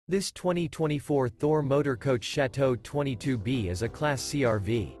This 2024 Thor Motor Coach Chateau 22B is a Class C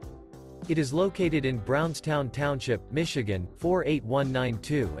RV. It is located in Brownstown Township, Michigan,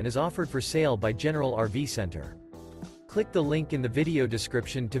 48192 and is offered for sale by General RV Center. Click the link in the video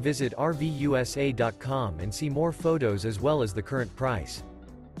description to visit RVUSA.com and see more photos as well as the current price.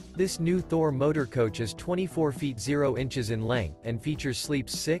 This new Thor Motor Coach is 24 feet 0 inches in length and features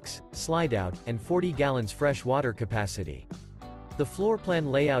sleeps 6, Slideout, and 40 gallons fresh water capacity. The floor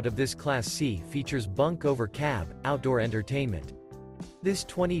plan layout of this Class C features Bunk Over Cab, outdoor entertainment. This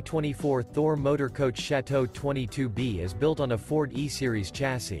 2024 Thor Motor Coach Chateau 22B is built on a Ford E-Series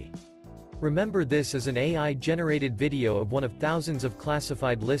chassis. Remember, this is an AI-generated video of one of thousands of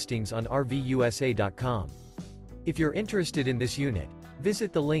classified listings on RVUSA.com. If you're interested in this unit,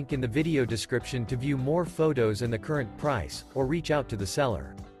 visit the link in the video description to view more photos and the current price, or reach out to the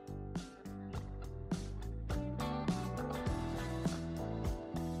seller.